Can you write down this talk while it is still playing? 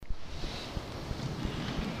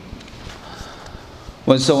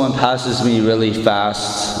When someone passes me really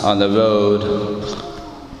fast on the road,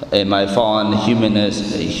 in my fallen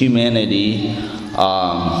humanity,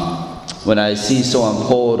 when I see someone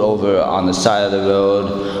pulled over on the side of the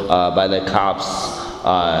road by the cops,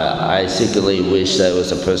 I secretly wish that it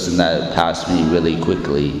was a person that passed me really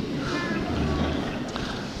quickly.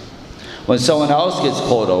 When someone else gets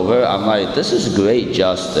pulled over, I'm like, this is great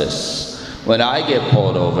justice. When I get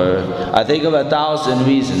pulled over, I think of 1,000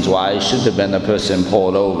 reasons why I should have been the person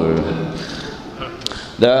pulled over.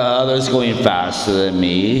 There are others going faster than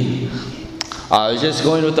me. I was just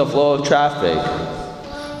going with the flow of traffic.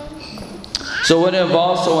 So when it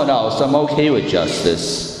involves someone else, I'm okay with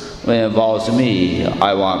justice. When it involves me,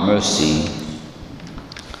 I want mercy.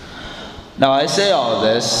 Now I say all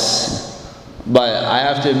this, but I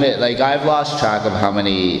have to admit, I've lost track of how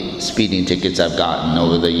many speeding tickets I've gotten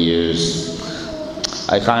over the years.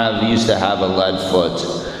 I kind of used to have a lead foot.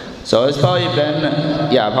 So it's probably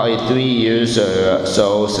been, probably 3 years or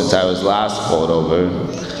so since I was last pulled over.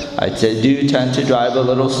 I do tend to drive a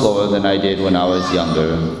little slower than I did when I was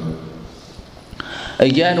younger.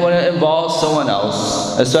 Again, when it involves someone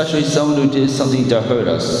else, especially someone who did something to hurt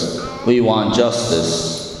us, we want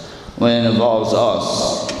justice. When it involves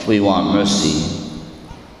us, we want mercy.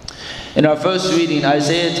 In our first reading,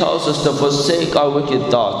 Isaiah tells us to forsake our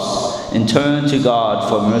wicked thoughts and turn to God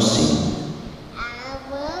for mercy.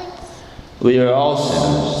 We are all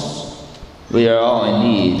sinners. We are all in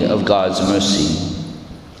need of God's mercy.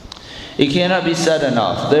 It cannot be said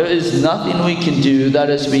enough. There is nothing we can do that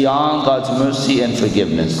is beyond God's mercy and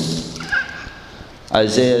forgiveness.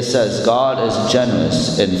 Isaiah says God is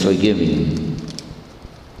generous and forgiving.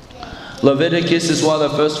 Leviticus is one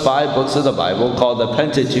of the first 5 books of the Bible, called the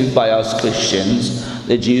Pentateuch by us Christians.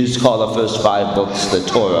 The Jews call the first 5 books the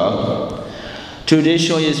Torah.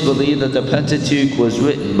 Traditionally, it is believed that the Pentateuch was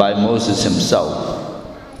written by Moses himself.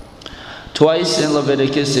 Twice in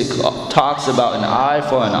Leviticus, it talks about an eye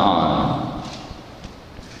for an eye.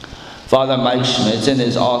 Father Mike Schmitz, in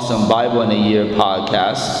his awesome Bible in a Year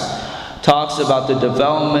podcast, talks about the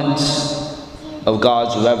development of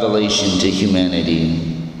God's revelation to humanity.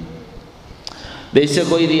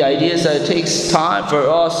 Basically, the idea is that it takes time for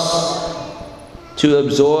us to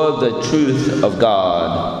absorb the truth of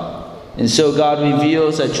God. And so God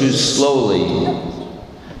reveals that truth slowly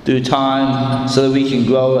through time so that we can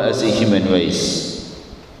grow as a human race.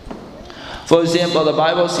 For example, the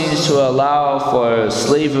Bible seems to allow for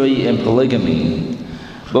slavery and polygamy,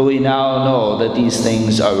 but we now know that these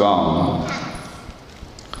things are wrong.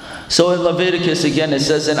 So in Leviticus, again, it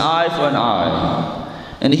says an eye for an eye.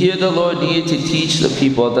 And here the Lord needed to teach the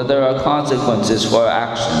people that there are consequences for our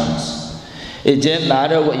actions. It didn't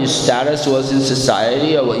matter what your status was in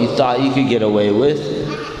society or what you thought you could get away with.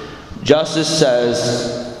 Justice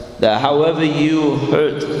says that however you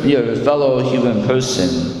hurt your fellow human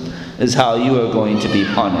person is how you are going to be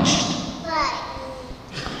punished.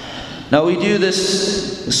 Now we do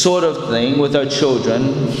this sort of thing with our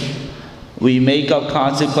children. We make up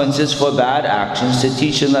consequences for bad actions to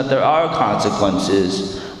teach them that there are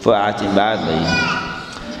consequences for acting badly.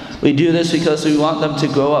 We do this because we want them to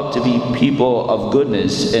grow up to be people of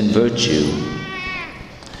goodness and virtue.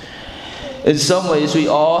 In some ways, we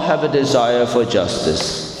all have a desire for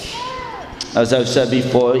justice. As I've said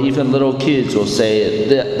before, even little kids will say,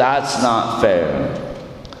 that's not fair.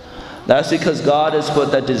 That's because God has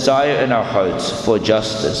put that desire in our hearts for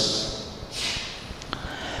justice.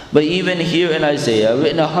 But even here in Isaiah,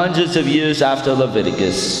 written hundreds of years after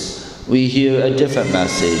Leviticus, we hear a different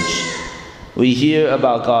message. We hear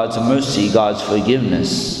about God's mercy, God's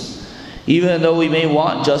forgiveness. Even though we may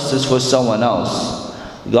want justice for someone else,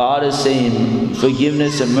 God is saying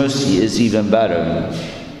forgiveness and mercy is even better.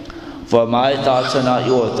 For my thoughts are not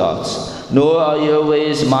your thoughts, nor are your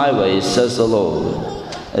ways my ways, says the Lord.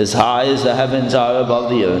 As high as the heavens are above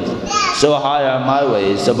the earth, so high are my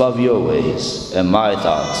ways above your ways, and my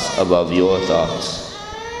thoughts above your thoughts.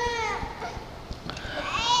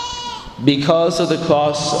 Because of the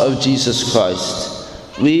cross of Jesus Christ,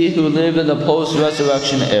 we who live in the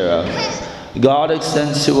post-resurrection era, God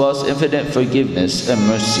extends to us infinite forgiveness and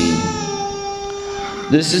mercy.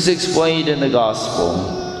 This is explained in the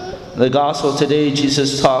Gospel. In the Gospel today,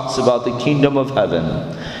 Jesus talks about the kingdom of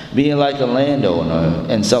heaven being like a landowner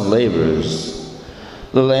and some laborers.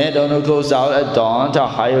 The landowner goes out at dawn to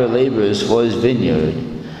hire laborers for his vineyard.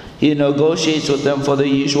 He negotiates with them for the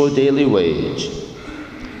usual daily wage.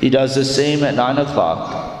 He does the same at 9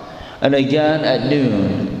 o'clock, and again at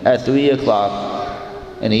noon, at 3 o'clock,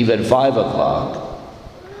 and even 5 o'clock.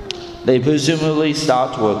 They presumably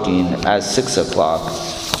stopped working at 6 o'clock.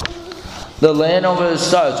 The landowner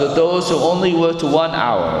starts with those who only worked 1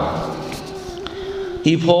 hour.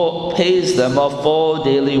 He pays them a full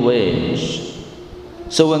daily wage.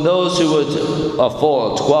 So when those who were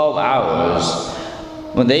for 12 hours,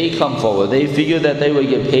 when they come forward, they figure that they would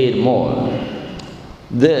get paid more.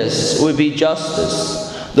 This would be justice.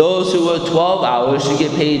 Those who work 12 hours should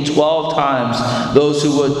get paid 12 times those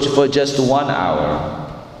who work for just 1 hour.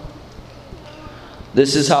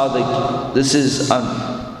 This is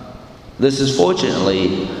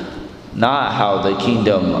fortunately not how the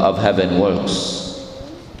kingdom of heaven works.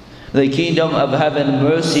 The kingdom of heaven,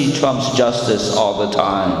 mercy trumps justice all the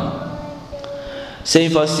time.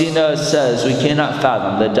 St. Faustina says we cannot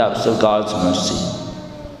fathom the depths of God's mercy.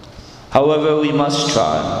 However, we must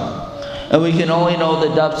try. And we can only know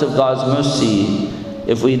the depths of God's mercy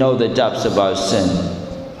if we know the depths of our sin.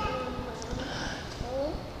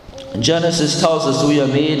 Genesis tells us we are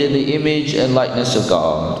made in the image and likeness of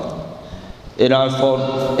God. In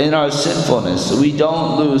our sinfulness, we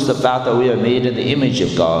don't lose the fact that we are made in the image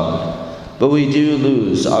of God, but we do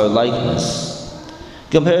lose our likeness.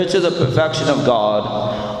 Compared to the perfection of God,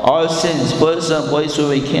 our sins put us in a place where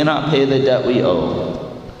we cannot pay the debt we owe.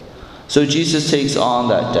 So Jesus takes on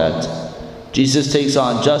that debt. Jesus takes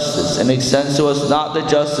on justice and extends to us not the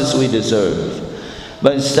justice we deserve,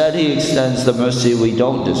 but instead he extends the mercy we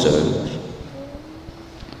don't deserve.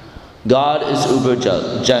 God is uber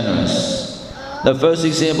generous. The first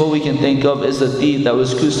example we can think of is the thief that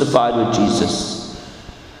was crucified with Jesus.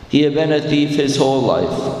 He had been a thief his whole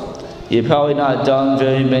life. He had probably not done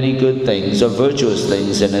very many good things or virtuous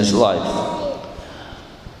things in his life.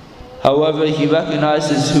 However, he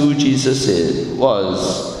recognizes who Jesus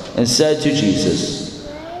was and said to Jesus,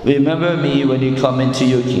 "Remember me when you come into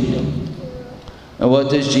your kingdom." And what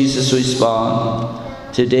does Jesus respond?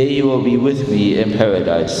 "Today you will be with me in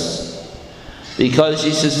paradise." Because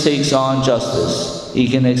Jesus takes on justice, he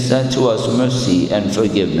can extend to us mercy and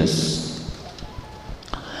forgiveness.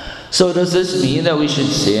 So does this mean that we should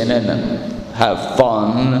sin and have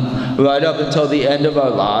fun right up until the end of our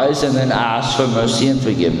lives and then ask for mercy and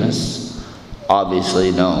forgiveness?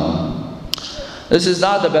 Obviously, no. This is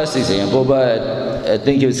not the best example, but I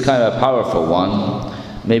think it's kind of a powerful one.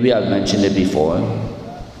 Maybe I've mentioned it before.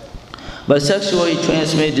 But sexually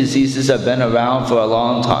transmitted diseases have been around for a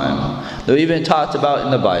long time. They're even talked about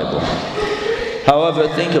in the Bible. However,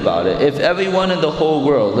 think about it. If everyone in the whole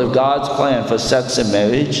world lived God's plan for sex and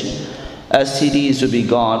marriage, STDs would be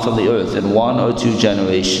gone from the earth in 1 or 2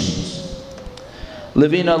 generations.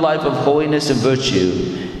 Living a life of holiness and virtue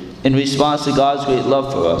in response to God's great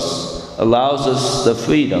love for us allows us the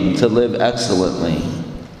freedom to live excellently.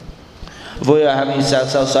 If we are having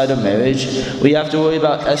sex outside of marriage, we have to worry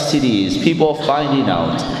about STDs, people finding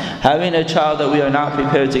out, having a child that we are not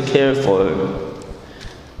prepared to care for.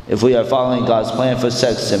 If we are following God's plan for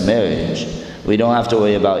sex and marriage, we don't have to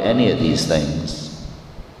worry about any of these things.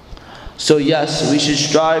 So yes, we should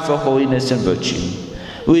strive for holiness and virtue.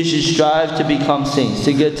 We should strive to become saints,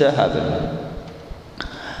 to get to heaven.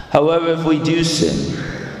 However, if we do sin,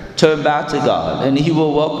 turn back to God, and he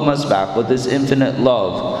will welcome us back with his infinite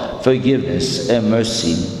love, forgiveness, and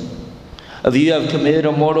mercy. If you have committed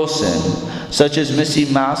a mortal sin, such as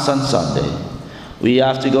missing Mass on Sunday, we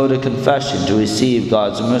have to go to confession to receive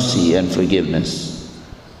God's mercy and forgiveness.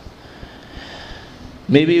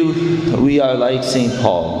 Maybe we are like St.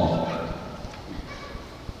 Paul.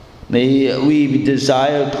 May we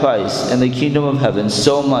desire Christ and the kingdom of heaven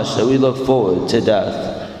so much that we look forward to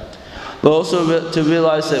death. But also to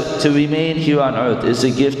realize that to remain here on earth is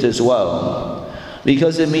a gift as well,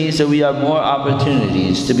 because it means that we have more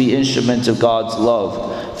opportunities to be instruments of God's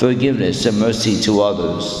love, forgiveness, and mercy to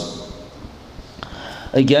others.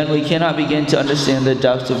 Again, we cannot begin to understand the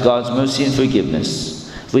depth of God's mercy and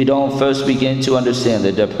forgiveness if we don't first begin to understand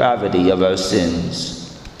the depravity of our sins.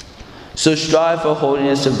 So strive for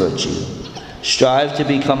holiness and virtue. Strive to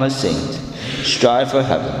become a saint. Strive for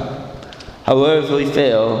heaven. However, if we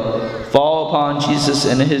fail, fall upon Jesus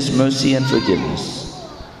and his mercy and forgiveness.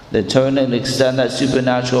 Then turn and extend that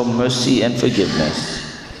supernatural mercy and forgiveness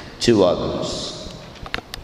to others.